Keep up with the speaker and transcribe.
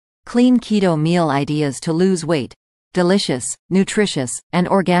Clean keto meal ideas to lose weight. Delicious, nutritious, and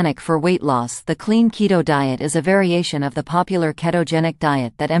organic for weight loss. The clean keto diet is a variation of the popular ketogenic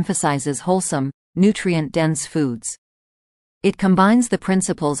diet that emphasizes wholesome, nutrient-dense foods. It combines the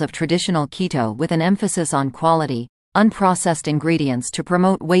principles of traditional keto with an emphasis on quality, unprocessed ingredients to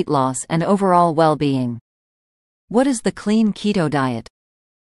promote weight loss and overall well-being. What is the clean keto diet?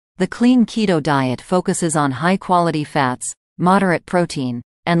 The clean keto diet focuses on high-quality fats, moderate protein,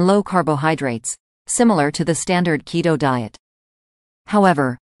 and low carbohydrates, similar to the standard keto diet.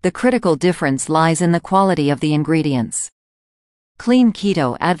 However, the critical difference lies in the quality of the ingredients. Clean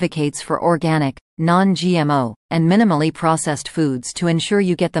keto advocates for organic, non-GMO, and minimally processed foods to ensure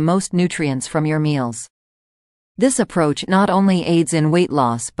you get the most nutrients from your meals. This approach not only aids in weight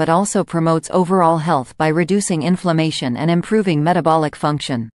loss but also promotes overall health by reducing inflammation and improving metabolic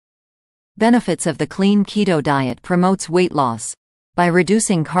function. Benefits of the clean keto diet promotes weight loss. By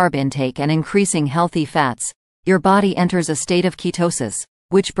reducing carb intake and increasing healthy fats, your body enters a state of ketosis,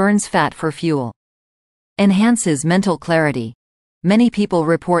 which burns fat for fuel. Enhances mental clarity. Many people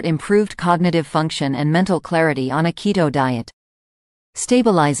report improved cognitive function and mental clarity on a keto diet.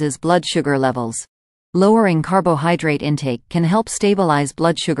 Stabilizes blood sugar levels. Lowering carbohydrate intake can help stabilize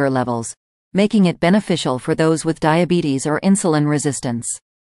blood sugar levels, making it beneficial for those with diabetes or insulin resistance.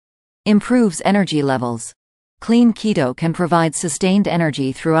 Improves energy levels. Clean keto can provide sustained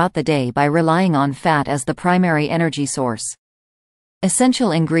energy throughout the day by relying on fat as the primary energy source.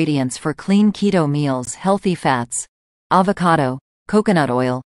 Essential ingredients for clean keto meals: healthy fats, avocado, coconut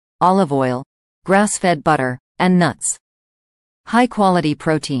oil, olive oil, grass-fed butter, and nuts. High-quality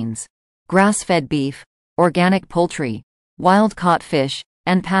proteins: grass-fed beef, organic poultry, wild-caught fish,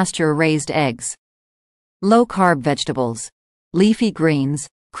 and pasture-raised eggs. Low-carb vegetables: leafy greens,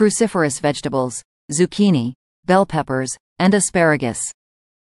 cruciferous vegetables, zucchini, bell peppers, and asparagus.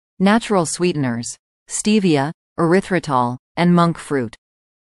 Natural sweeteners: stevia, erythritol, and monk fruit.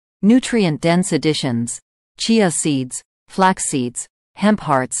 Nutrient-dense additions: chia seeds, flax seeds, hemp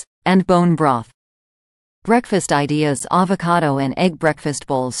hearts, and bone broth. Breakfast ideas: avocado and egg breakfast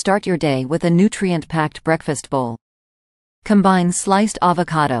bowl. Start your day with a nutrient-packed breakfast bowl. Combine sliced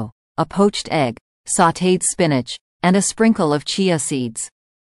avocado, a poached egg, sautéed spinach, and a sprinkle of chia seeds.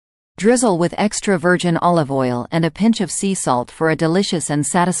 Drizzle with extra virgin olive oil and a pinch of sea salt for a delicious and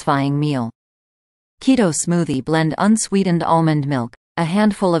satisfying meal. Keto smoothie: blend unsweetened almond milk, a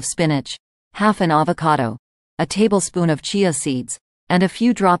handful of spinach, half an avocado, a tablespoon of chia seeds, and a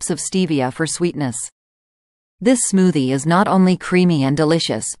few drops of stevia for sweetness. This smoothie is not only creamy and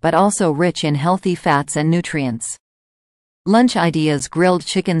delicious but also rich in healthy fats and nutrients. Lunch ideas: grilled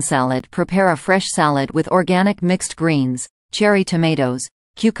chicken salad. Prepare a fresh salad with organic mixed greens, cherry tomatoes,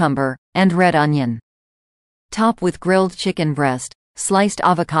 cucumber, and red onion. Top with grilled chicken breast, sliced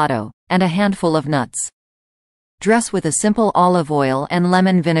avocado, and a handful of nuts. Dress with a simple olive oil and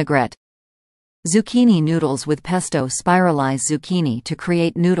lemon vinaigrette. Zucchini noodles with pesto. Spiralize zucchini to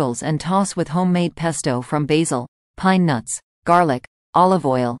create noodles and toss with homemade pesto from basil, pine nuts, garlic, olive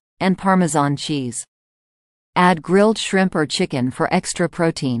oil, and Parmesan cheese. Add grilled shrimp or chicken for extra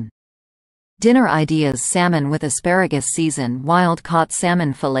protein. Dinner ideas: salmon with asparagus. Season wild-caught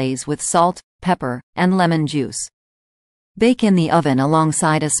salmon fillets with salt, pepper, and lemon juice. Bake in the oven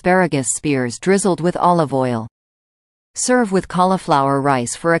alongside asparagus spears drizzled with olive oil. Serve with cauliflower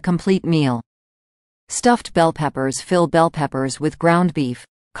rice for a complete meal. Stuffed bell peppers. Fill bell peppers with ground beef,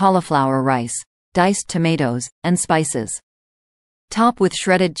 cauliflower rice, diced tomatoes, and spices. Top with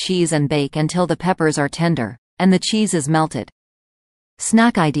shredded cheese and bake until the peppers are tender, and the cheese is melted.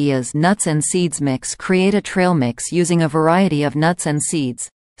 Snack ideas: nuts and seeds mix. Create a trail mix using a variety of nuts and seeds,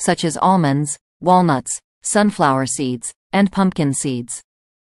 such as almonds, walnuts, sunflower seeds, and pumpkin seeds.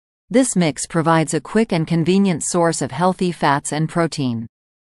 This mix provides a quick and convenient source of healthy fats and protein.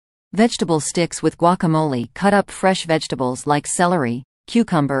 Vegetable sticks with guacamole. Cut up fresh vegetables like celery,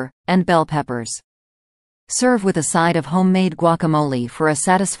 cucumber, and bell peppers. Serve with a side of homemade guacamole for a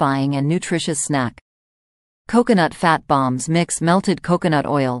satisfying and nutritious snack. Coconut fat bombs. Mix melted coconut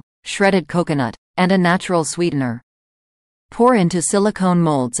oil, shredded coconut, and a natural sweetener. Pour into silicone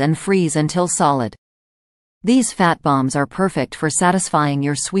molds and freeze until solid. These fat bombs are perfect for satisfying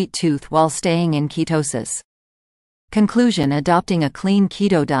your sweet tooth while staying in ketosis. Conclusion: adopting a clean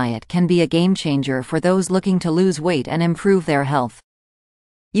keto diet can be a game-changer for those looking to lose weight and improve their health.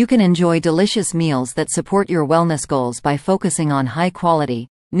 You can enjoy delicious meals that support your wellness goals by focusing on high-quality,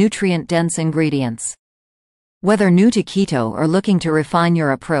 nutrient-dense ingredients. Whether new to keto or looking to refine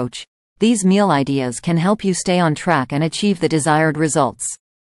your approach, these meal ideas can help you stay on track and achieve the desired results.